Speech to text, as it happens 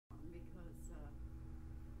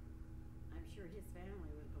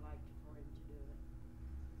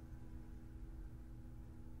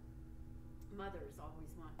mothers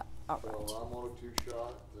always want. All So right. I'm on a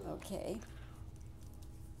two-shot. Okay.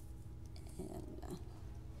 And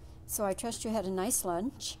so I trust you had a nice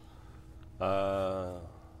lunch.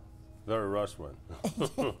 Very rushed one.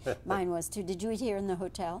 Mine was too. Did you eat here in the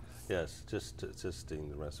hotel? Yes, just in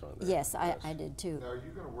the restaurant there. Yes, I did too. Now, are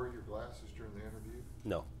you going to wear your glasses during the interview?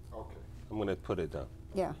 No, Okay. I'm going to put it down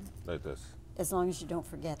Yeah, like this. as long as you don't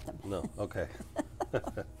forget them. No, okay.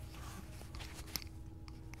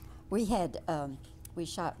 We had,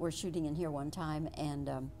 we're shooting in here one time, and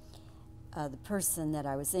the person that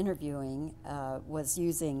I was interviewing was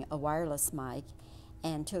using a wireless mic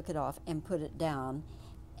and took it off and put it down,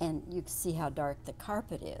 and you can see how dark the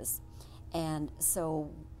carpet is. And so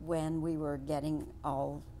when we were getting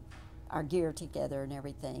all our gear together and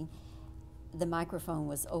everything, the microphone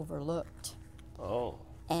was overlooked. Oh.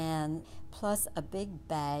 And plus a big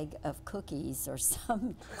bag of cookies or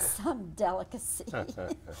some delicacy.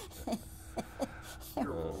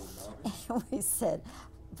 And we said,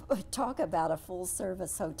 talk about a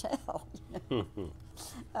full-service hotel.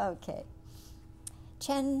 Okay.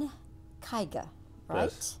 Chen Kaige, right?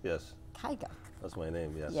 Yes, yes. Kaige. That's my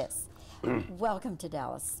name, yes. Yes. Welcome to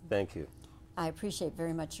Dallas. Thank you. I appreciate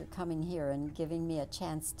very much your coming here and giving me a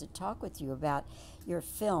chance to talk with you about your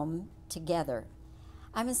film Together.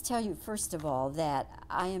 I must tell you, first of all, that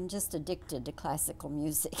I am just addicted to classical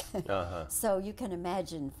music. So you can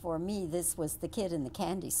imagine, for me, this was the kid in the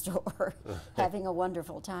candy store having a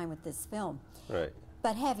wonderful time with this film. Right.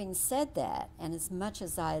 But having said that, and as much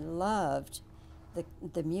as I loved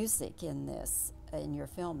the music in this, in your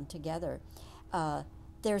film Together,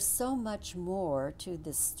 there's so much more to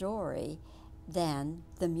the story than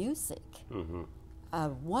the music. Mm-hmm. A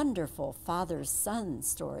wonderful father-son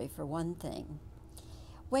story, for one thing.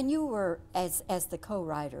 When you were, as the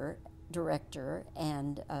co-writer, director,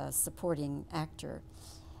 and supporting actor,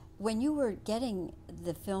 when you were getting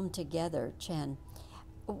the film together, Chen,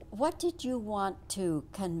 what did you want to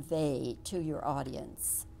convey to your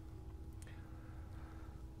audience?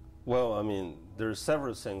 Well, I mean, there's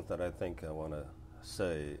several things that I think I want to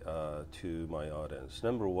say to my audience.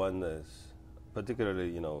 Number one is,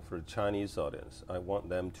 particularly, for the Chinese audience, I want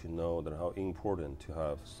them to know that how important to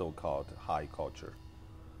have so-called high culture.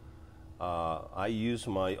 I use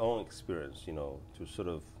my own experience, to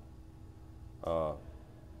sort of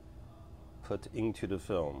put into the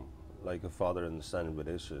film like a father and son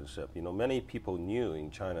relationship. Many people knew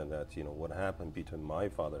in China that, what happened between my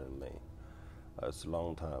father and me. It's a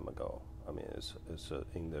long time ago. I mean, it's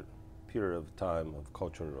in the period of time of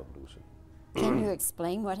Cultural Revolution. Can you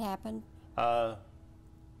explain what happened?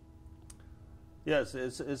 Yes,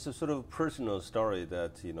 it's a sort of personal story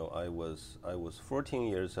that I was 14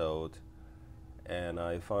 years old, and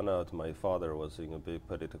I found out my father was in a big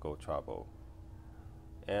political trouble,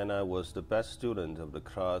 and I was the best student of the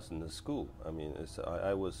class in the school. I mean,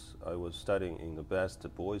 I was studying in the best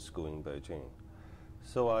boys' school in Beijing,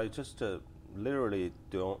 so I just literally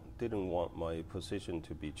didn't want my position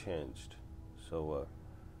to be changed. So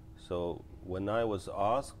when I was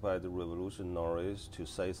asked by the revolutionaries to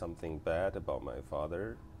say something bad about my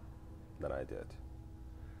father, then I did.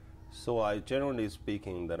 So I, generally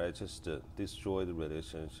speaking, that I just destroyed the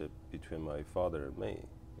relationship between my father and me.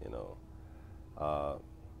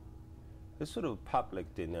 It's sort of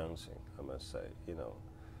public denouncing, I must say.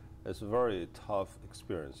 It's a very tough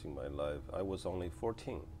experience in my life. I was only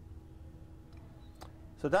 14.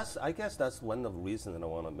 So I guess that's one of the reasons that I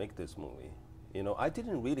want to make this movie. I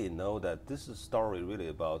didn't really know that this is a story really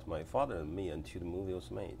about my father and me until the movie was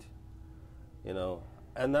made.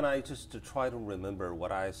 And then I just try to remember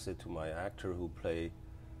what I said to my actor who played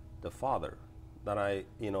the father. Then I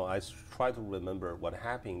try to remember what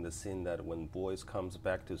happened in the scene that when boys comes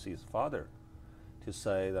back to see his father, to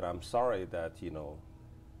say that I'm sorry that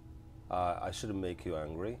I shouldn't make you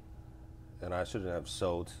angry, and I shouldn't have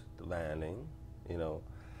sold the vanning.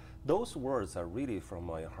 Those words are really from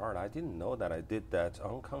my heart. I didn't know that I did that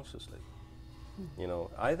unconsciously.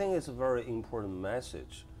 I think it's a very important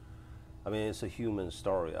message. I mean, it's a human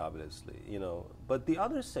story, obviously, But the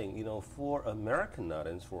other thing, for American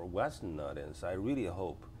audience, for Western audience, I really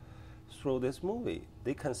hope through this movie,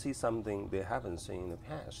 they can see something they haven't seen in the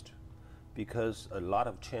past. Because a lot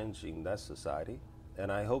of change in that society.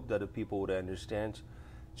 And I hope that the people would understand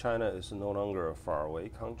China is no longer a faraway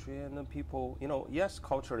country, and the people, yes,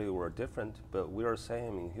 culturally we're different, but we're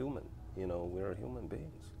same in human. We're human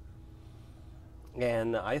beings.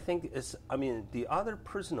 And I think the other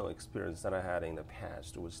personal experience that I had in the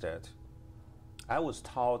past was that I was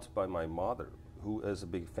taught by my mother, who is a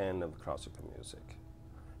big fan of classical music.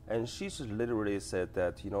 And she just literally said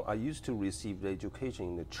that, I used to receive education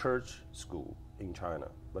in the church school in China,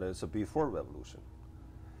 but it's before revolution.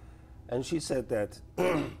 And she said that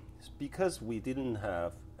because we didn't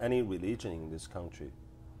have any religion in this country,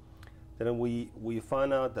 then we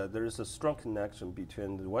found out that there is a strong connection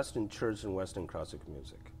between the Western church and Western classical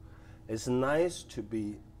music. It's nice to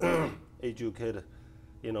be educated,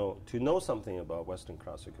 to know something about Western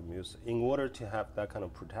classical music in order to have that kind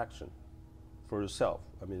of protection for yourself.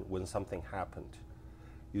 I mean, when something happened,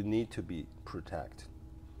 you need to be protected.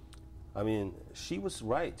 I mean, she was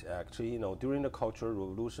right, actually. During the Cultural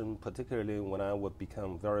Revolution, particularly when I would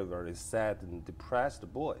become very, very sad and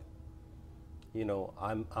depressed boy,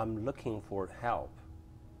 I'm looking for help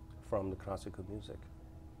from the classical music.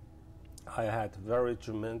 I had very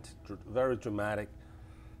dramatic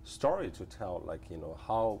story to tell, like,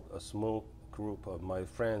 how a small group of my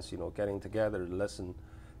friends, getting together to listen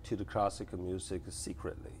to the classical music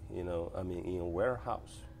secretly, in a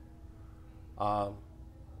warehouse.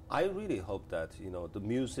 I really hope that, the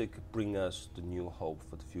music bring us the new hope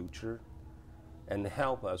for the future and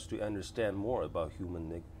help us to understand more about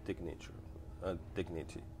human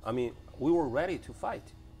dignity. I mean, we were ready to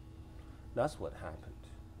fight. That's what happened.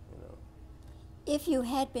 If you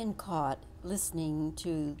had been caught listening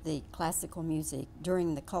to the classical music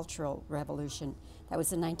during the Cultural Revolution, that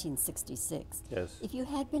was in 1966. Yes. If you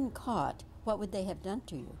had been caught, what would they have done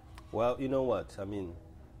to you? Well, you know what? I mean,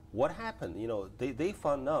 what happened? They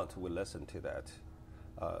found out we listened to that,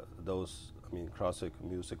 classical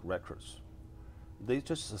music records. They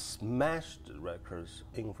just smashed the records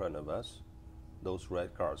in front of us, those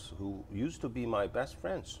red guards who used to be my best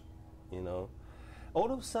friends, All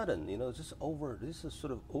of a sudden, this is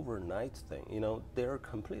sort of overnight thing, they're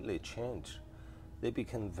completely changed. They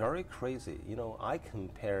became very crazy. I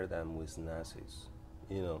compare them with Nazis,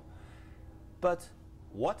 But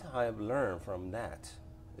what I've learned from that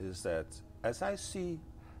is that as I see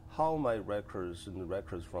how my records and the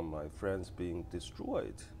records from my friends being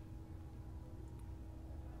destroyed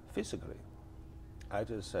physically, I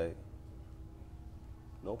just say,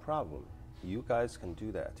 no problem. You guys can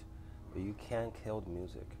do that, but you can't kill the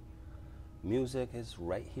music. Music is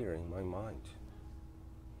right here in my mind.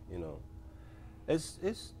 This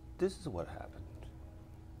is what happened.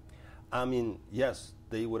 I mean, yes,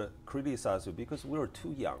 they would criticize you because we were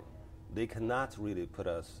too young. They cannot really put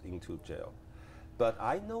us into jail. But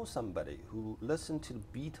I know somebody who listened to the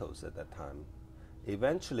Beatles at that time.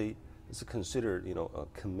 Eventually, it's considered, a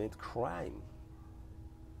commit crime.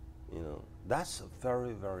 That's a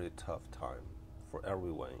very, very tough time for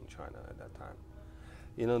everyone in China at that time.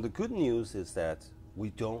 The good news is that we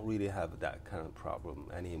don't really have that kind of problem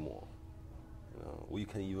anymore. We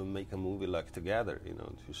can even make a movie like Together,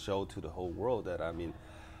 to show to the whole world that,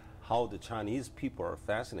 how the Chinese people are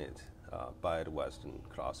fascinated by the Western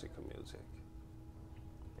classical music.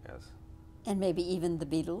 Yes. And maybe even the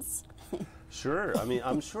Beatles? Sure.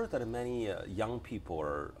 I'm sure that many young people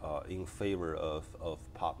are in favor of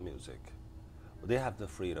pop music. They have the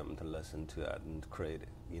freedom to listen to it and create it.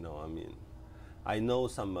 I know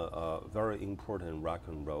some very important rock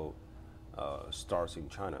and roll stars in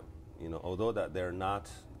China. Although that they're not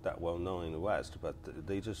that well known in the West, but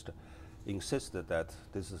they just insisted that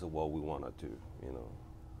this is what we want to do.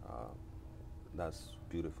 That's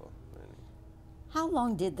beautiful. Really. How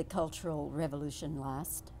long did the Cultural Revolution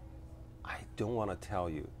last? I don't want to tell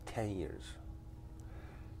you. 10 years.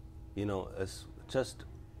 It's just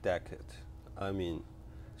decade.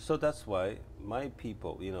 So that's why my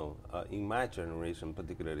people, in my generation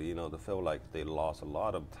particularly, they feel like they lost a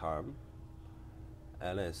lot of time.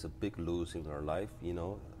 And it's a big lose in their life,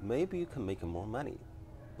 Maybe you can make more money,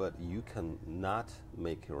 but you cannot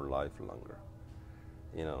make your life longer,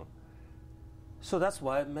 So that's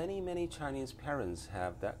why many Chinese parents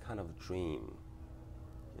have that kind of dream,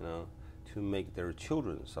 to make their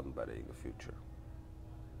children somebody in the future.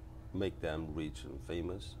 Make them rich and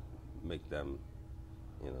famous, make them,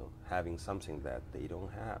 having something that they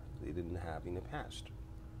didn't have in the past.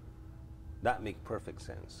 That makes perfect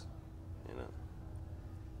sense,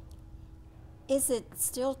 Is it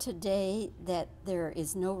still today that there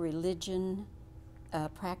is no religion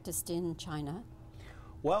practiced in China?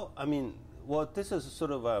 Well, this is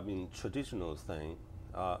sort of a traditional thing.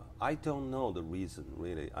 I don't know the reason,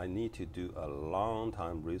 really. I need to do a long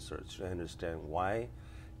time research to understand why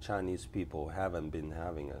Chinese people haven't been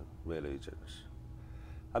having a religion.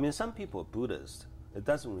 Some people are Buddhist. It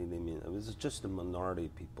doesn't really mean, it's just a minority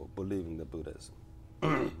of people believing the Buddhism.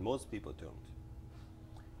 Most people don't.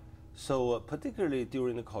 So particularly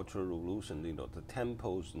during the Cultural Revolution, the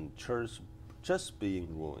temples and churches just being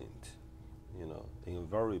ruined. you know, in a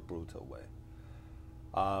very brutal way.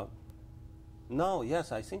 No,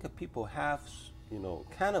 yes, I think people have, you know,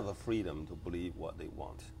 kind of a freedom to believe what they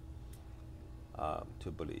want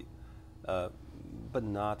to believe, but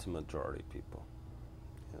not majority people.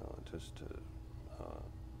 You know, just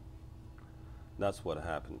that's what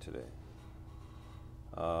happened today.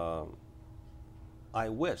 I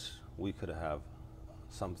wish we could have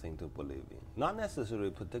something to believe in, not necessarily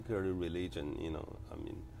particularly religion. You know, I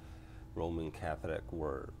mean, Roman Catholic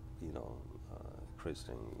or you know,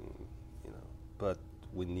 Christian. You know, but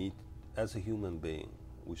we need, as a human being,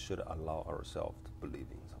 we should allow ourselves to believe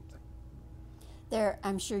in something.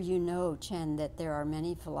 I'm sure you know, Chen, that there are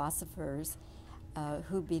many philosophers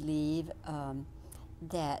who believe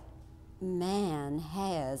that man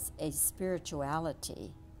has a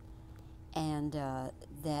spirituality, and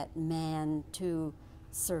that man, to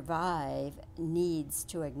survive, needs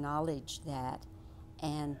to acknowledge that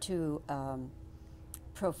and to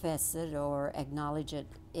profess it or acknowledge it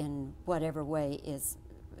in whatever way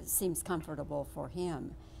seems comfortable for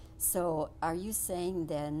him. So are you saying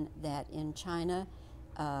then that in China,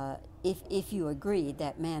 if you agree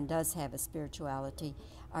that man does have a spirituality,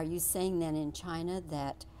 are you saying then in China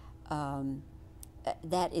that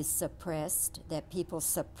that is suppressed, that people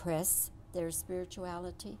suppress their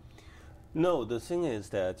spirituality? No, the thing is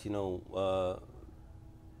that, you know,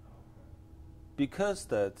 because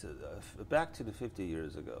that back to the 50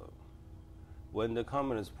 years ago, when the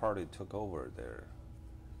Communist Party took over there,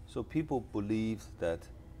 so people believed that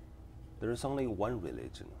there is only one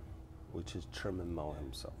religion, which is Chairman Mao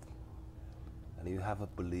himself, and you have to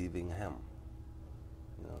believe in him.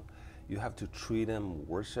 You know, you have to treat him,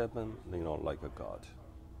 worship him, you know, like a god.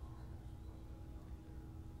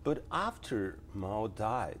 But after Mao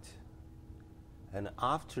died, and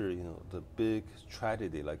after, you know, the big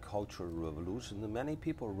tragedy like Cultural Revolution, many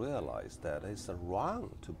people realized that it's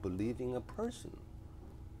wrong to believe in a person.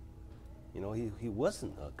 You know, he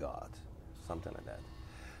wasn't a god, something like that.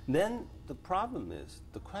 Then the problem is,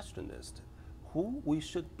 the question is, who we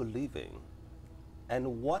should believe in,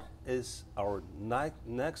 and what is our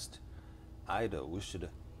next idol we should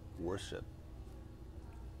worship.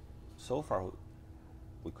 So far,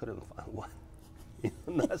 we couldn't find one.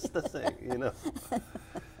 That's the thing, you know.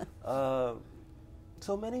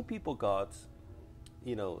 So many people got,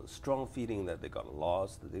 you know, strong feeling that they got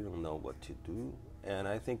lost, that they don't know what to do. And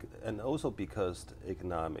I think, and also because the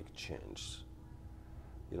economic change,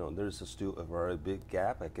 you know, there's still a very big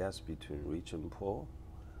gap, I guess, between rich and poor.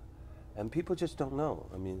 And people just don't know.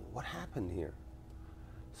 I mean, what happened here?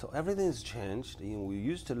 So everything's changed. You know, we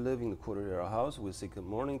used to live in the courtyard house. We say good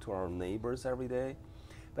morning to our neighbors every day.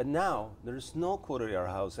 But now, there's no courtyard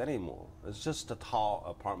house anymore. It's just the tall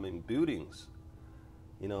apartment buildings.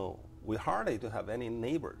 You know, we hardly to have any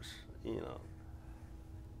neighbors, you know.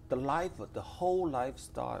 The whole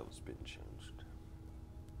lifestyle has been changed.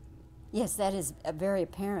 Yes, that is very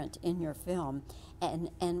apparent in your film.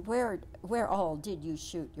 And where all did you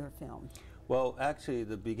shoot your film? Well, actually,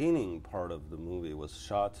 the beginning part of the movie was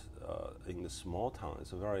shot in the small town.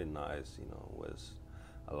 It's very nice, you know, with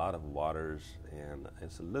a lot of waters, and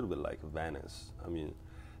it's a little bit like Venice. I mean,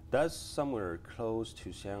 that's somewhere close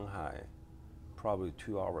to Shanghai, probably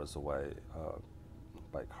 2 hours away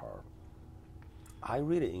by car. I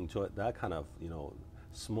really enjoyed that kind of, you know,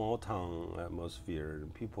 small town atmosphere,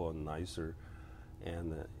 and people are nicer,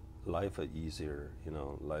 and life is easier, you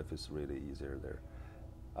know, life is really easier there.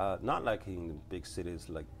 Not like in big cities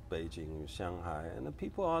like Beijing or Shanghai. And the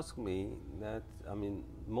people ask me that, I mean,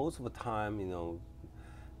 most of the time, you know,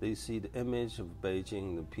 they see the image of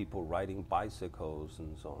Beijing, the people riding bicycles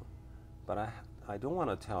and so on. But I don't want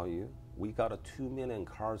to tell you, we got 2 million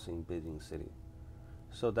cars in Beijing city.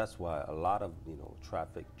 So that's why a lot of, you know,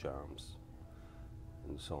 traffic jams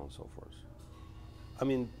and so on and so forth. I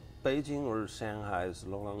mean, Beijing or Shanghai is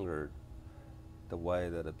no longer the way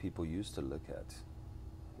that the people used to look at.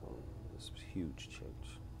 It's a huge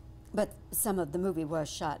change. But some of the movie was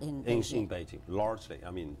shot in Beijing. In Beijing, largely.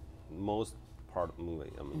 I mean, most part of the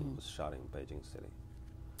movie, I mean, was shot in Beijing city.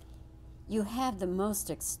 You have the most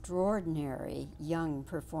extraordinary young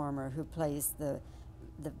performer who plays the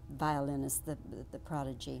violinist, the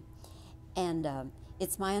prodigy. And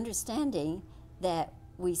it's my understanding that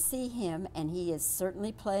we see him, and he is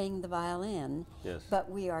certainly playing the violin, yes.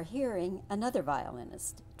 But we are hearing another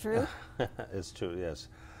violinist. True? It's true, yes.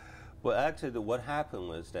 Well, actually, what happened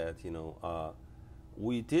was that, you know,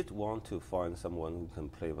 we did want to find someone who can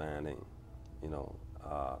play violin, you know,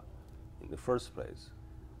 in the first place,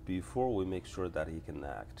 before we make sure that he can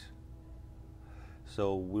act.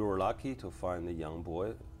 So we were lucky to find a young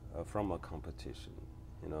boy from a competition,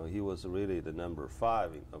 You know, he was really the number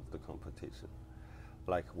 5 of the competition,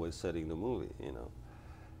 like we said in the movie, you know.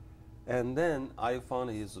 And then I found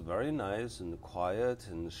he's very nice and quiet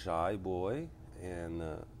and shy boy, and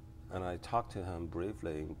I talked to him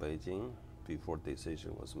briefly in Beijing before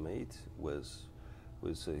decision was made with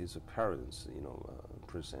his parents, you know,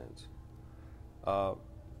 present.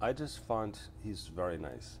 I just found he's very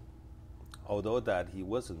nice, although that he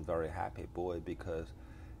wasn't very happy boy because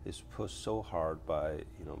he's pushed so hard by,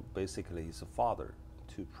 you know, basically his father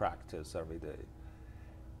to practice every day.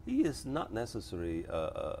 He is not necessarily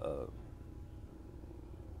a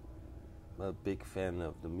big fan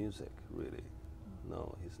of the music, really.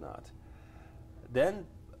 No, he's not. Then,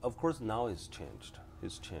 of course, now it's changed.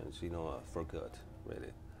 It's changed, you know, for good,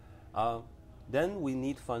 really. Then we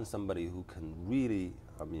need to find somebody who can really,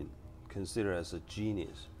 I mean, consider as a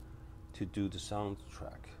genius to do the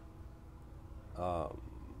soundtrack.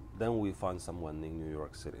 Then we find someone in New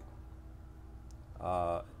York City.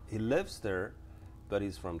 He lives there, but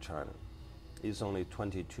he's from China. He's only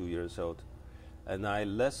 22 years old. And I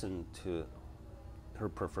listened to her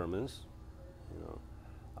performance, you know,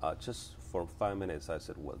 just for 5 minutes. I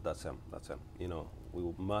said, well, that's him. You know,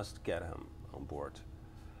 we must get him on board.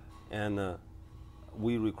 And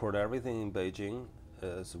we record everything in Beijing.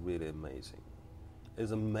 It's really amazing.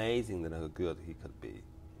 It's amazing that how good he could be,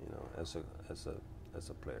 you know, as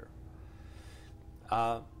a player.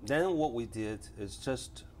 Then what we did is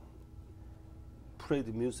just play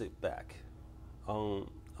the music back on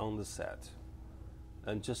the set,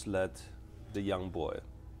 and just let the young boy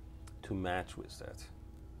to match with that.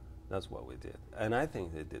 That's what we did, and I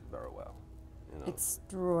think they did very well. You know.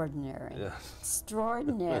 Extraordinary. Yes.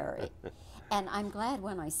 Extraordinary. And I'm glad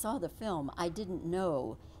when I saw the film, I didn't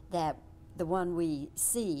know that the one we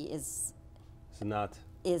see is not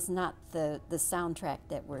the soundtrack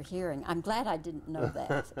that we're hearing. I'm glad I didn't know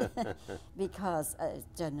that because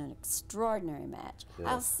it's an extraordinary match. Yes.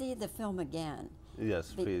 I'll see the film again.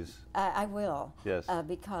 Yes, please. I will. Yes.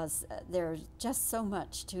 Because there's just so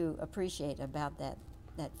much to appreciate about that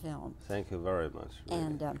film. Thank you very much. Really.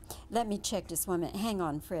 And let me check just 1 minute. Hang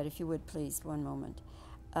on, Fred, if you would, please, 1 moment.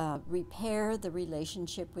 Repair the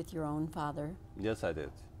relationship with your own father. Yes, I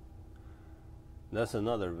did. That's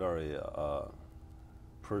another very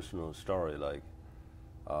personal story, like,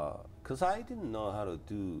 because I didn't know how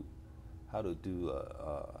to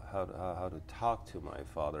talk to my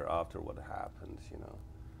father after what happened, you know,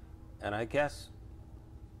 and I guess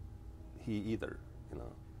he either, you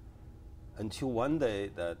know, until one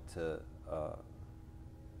day that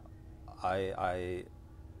I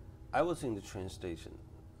was in the train station.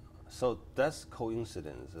 So that's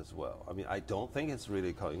coincidence as well. I mean, I don't think it's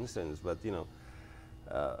really coincidence, but you know,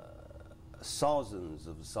 thousands,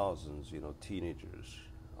 you know, teenagers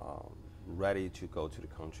ready to go to the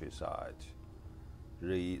countryside.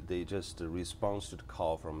 They just respond to the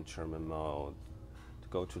call from Chairman Mao to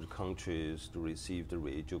go to the countries to receive the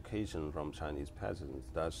re-education from Chinese peasants.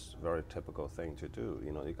 That's a very typical thing to do.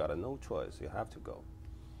 You know, you got no choice. You have to go.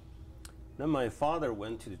 Then my father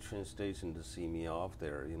went to the train station to see me off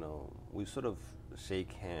there. You know, we sort of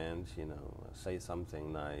shake hands. You know, say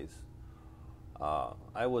something nice.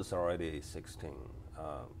 I was already 16.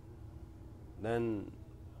 Then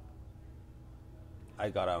I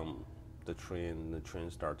got on the train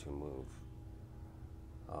started to move.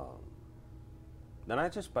 Then I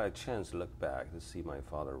just by chance looked back to see my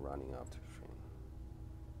father running after the train.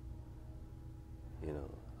 You know,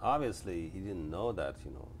 obviously he didn't know that,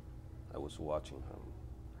 you know, I was watching him.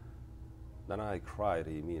 Then I cried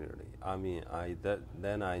immediately. I mean,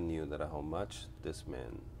 then I knew that how much this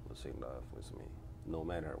man was in love with me, no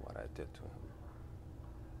matter what I did to him.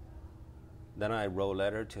 Then I wrote a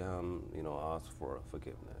letter to him, you know, asked for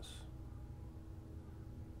forgiveness.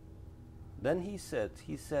 Then he said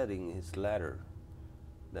in his letter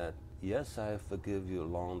that, yes, I forgive you a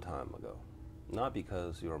long time ago, not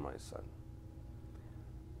because you're my son.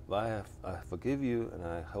 But I forgive you, and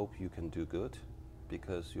I hope you can do good,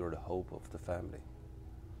 because you're the hope of the family.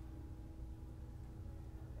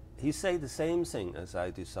 He said the same thing as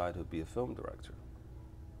I decided to be a film director,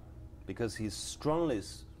 because he strongly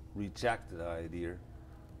rejected the idea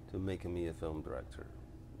to make me a film director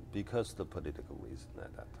because of the political reason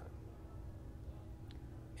at that time.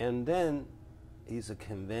 And then he's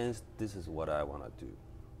convinced this is what I want to do.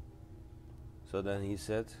 So then he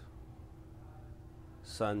said,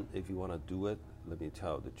 son, if you want to do it, let me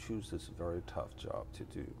tell you, the truth is a very tough job to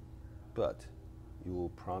do, but you will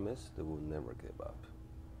promise that we'll never give up.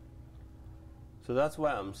 So that's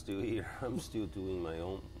why I'm still here. I'm still doing my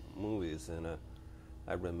own movies, and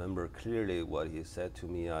I remember clearly what he said to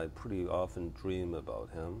me. I pretty often dream about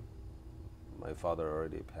him. My father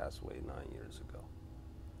already passed away 9 years ago.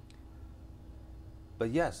 But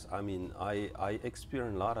yes, I mean, I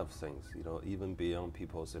experienced a lot of things, you know, even beyond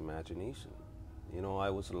people's imagination. You know, I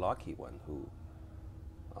was a lucky one who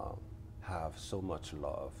have so much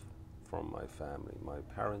love from my family, my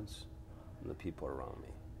parents, and the people around me.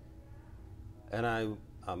 And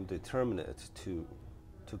I'm determined to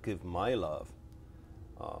give my love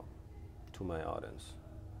to my audience,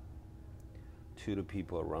 to the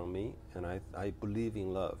people around me, and I believe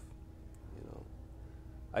in love, you know.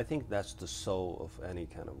 I think that's the soul of any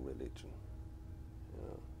kind of religion, you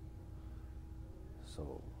know.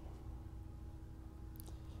 So.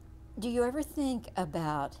 Do you ever think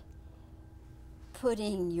about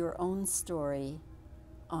putting your own story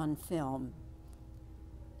on film?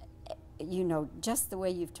 You know, just the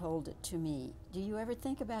way you've told it to me. Do you ever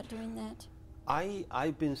think about doing that?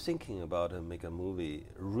 I've been thinking about make a movie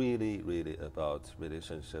really about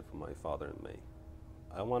relationship of my father and me.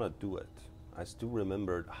 I want to do it. I still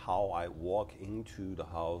remember how I walked into the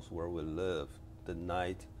house where we live the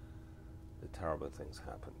night the terrible things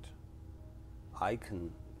happened. I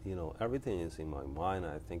can, you know, everything is in my mind.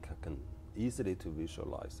 I think I can easily to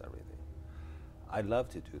visualize everything. I love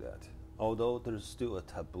to do that. Although there's still a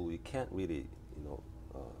taboo, you can't really, you know,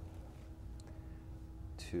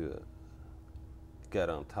 to get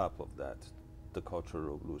on top of that, the Cultural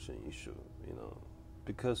Revolution issue, you know,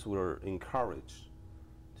 because we're encouraged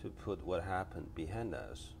to put what happened behind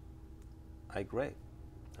us. I agree,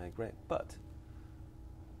 but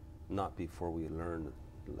not before we learn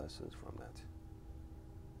the lessons from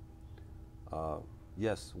that.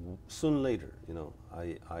 Yes, soon later, you know,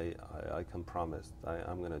 I can promise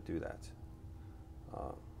I'm gonna do that.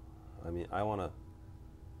 I mean, I wanna,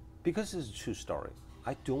 because it's a true story,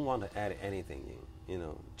 I don't want to add anything in, you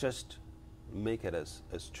know, just make it as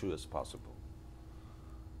true as possible.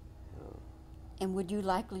 And would you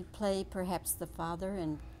likely play perhaps the father?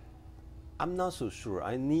 And I'm not so sure.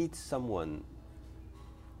 I need someone.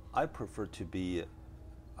 I prefer to be a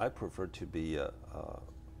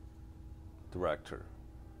director,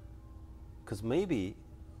 because maybe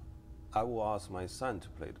I will ask my son to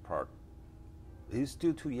play the part. He's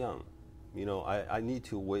still too young, you know. I need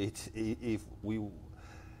to wait. If we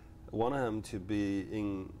want him to be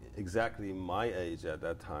in exactly my age at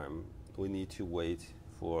that time, we need to wait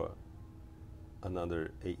for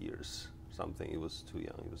another 8 years, something. It was too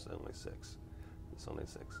young. It was only 6. It's only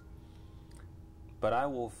 6. But I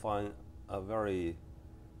will find a very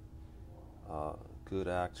good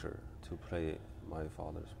actor to play my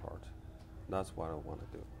father's part. That's what I want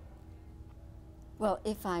to do. well,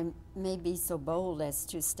 if I may be so bold as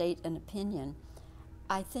to state an opinion,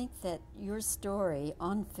 I think that your story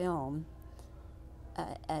on film,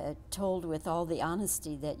 told with all the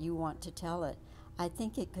honesty that you want to tell it, I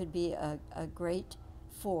think it could be a great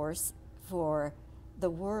force for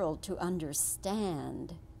the world to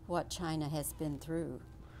understand what China has been through.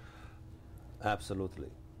 Absolutely.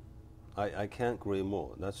 I can't agree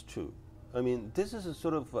more. That's true. I mean, this is a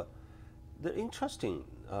sort of, they're interesting,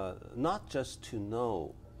 not just to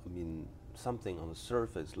know, I mean, something on the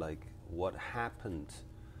surface like what happened,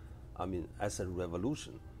 I mean, as a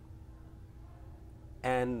revolution.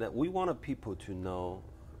 And we wanted people to know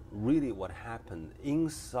really what happened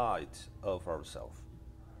inside of ourselves.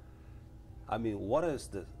 I mean, what is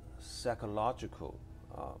the psychological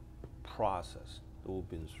process that we've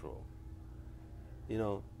been through? You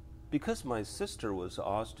know, because my sister was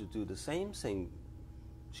asked to do the same thing,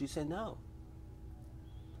 she said no.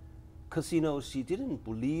 Because, you know, she didn't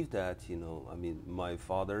believe that, you know, I mean, my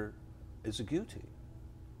father is guilty.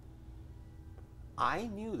 I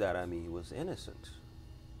knew that, I mean, he was innocent.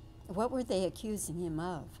 What were they accusing him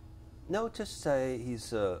of? No, just say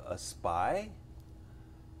he's a spy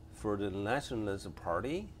for the Nationalist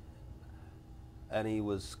Party, and he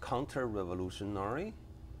was counter-revolutionary.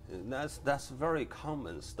 That's very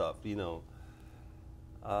common stuff, you know.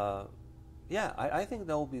 Yeah, I think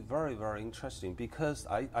that will be very, very interesting, because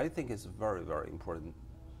I think it's very, very important.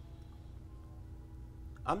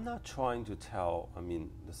 I'm not trying to tell, I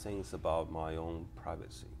mean, the things about my own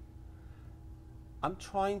privacy. I'm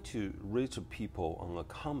trying to reach people on a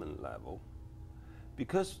common level,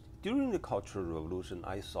 because during the Cultural Revolution,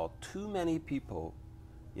 I saw too many people,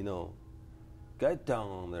 you know, get down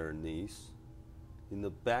on their knees in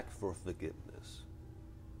the beg for forgiveness.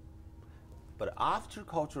 But after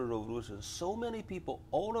Cultural Revolution, so many people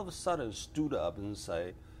all of a sudden stood up and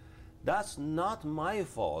say, that's not my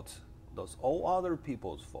fault, that's all other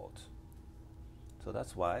people's fault. So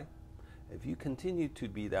that's why, if you continue to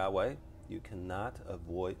be that way, you cannot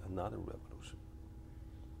avoid another revolution.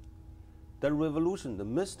 That revolution, the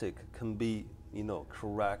mystic, can be,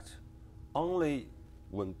 correct only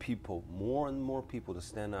when people, more and more people, to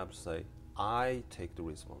stand up and say, I take the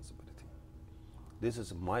responsibility. This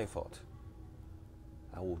is my fault.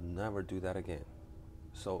 I will never do that again.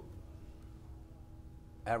 So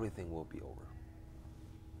everything will be over.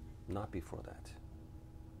 Not before that.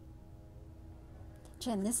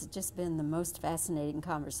 Chen, this has just been the most fascinating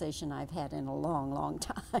conversation I've had in a long, long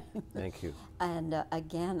time. Thank you. And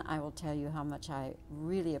again, I will tell you how much I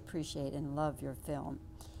really appreciate and love your film.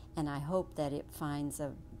 And I hope that it finds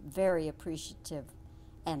a very appreciative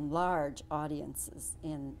and large audiences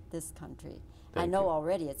in this country. I know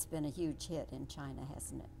already it's been a huge hit in China,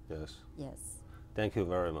 hasn't it? Yes. Yes. Thank you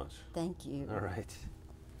very much. Thank you. All right.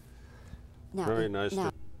 Now, Very nice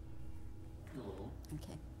to.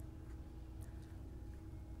 Okay.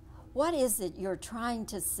 What is it you're trying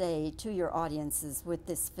to say to your audiences with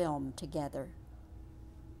this film together?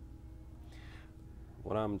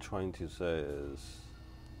 What I'm trying to say is.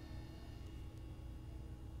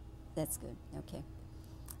 That's good. Okay.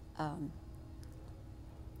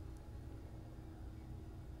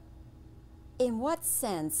 In what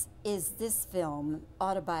sense is this film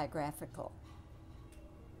autobiographical?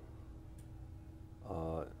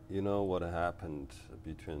 What happened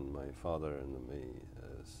between my father and me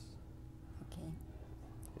is. Okay.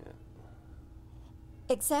 Yeah.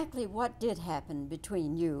 Exactly what did happen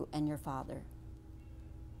between you and your father?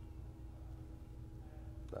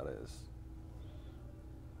 That is.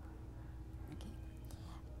 Okay.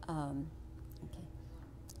 Okay.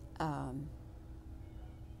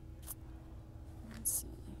 Let's see.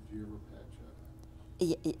 Did you ever patch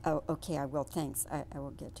up? Oh, okay, I will. Thanks. I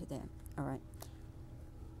will get to that. All right.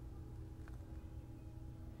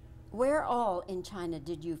 Where all in China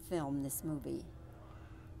did you film this movie?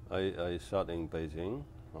 I shot in Beijing,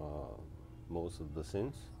 most of the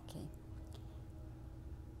scenes. Okay.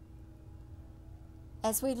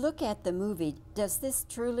 As we look at the movie, does this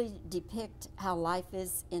truly depict how life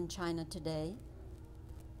is in China today?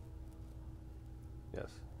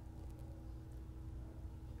 Yes.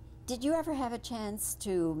 Did you ever have a chance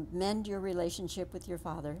to mend your relationship with your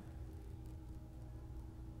father?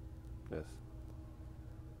 Yes.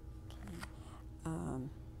 Okay.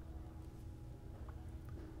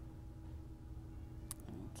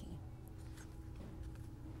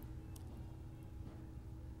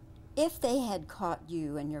 If they had caught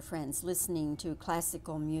you and your friends listening to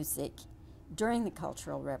classical music during the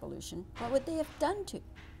Cultural Revolution, what would they have done to you?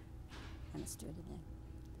 Let's do it again.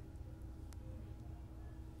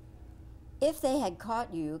 If they had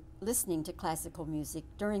caught you listening to classical music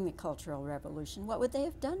during the Cultural Revolution, what would they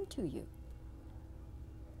have done to you?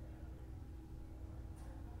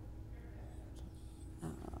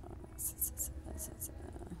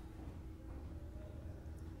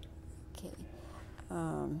 Okay.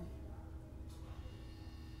 Okay.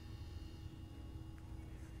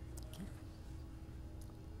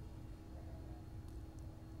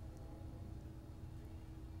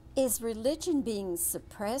 Is religion being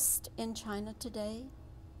suppressed in China today?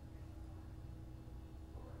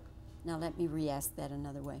 Now let me re-ask that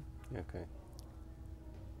another way. Okay.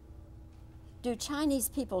 Do Chinese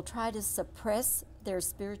people try to suppress their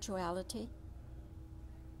spirituality?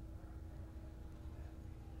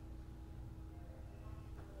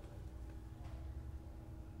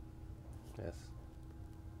 Yes.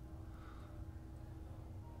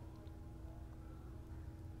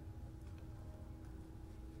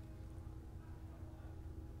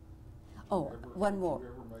 Oh, one more. Did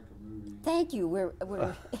you ever make a movie? Thank you. We're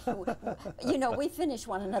we finish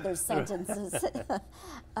one another's sentences.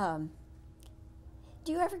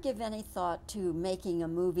 Do you ever give any thought to making a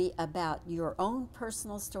movie about your own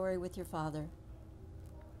personal story with your father?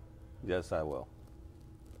 Yes, I will.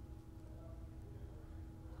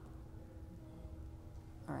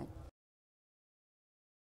 All right.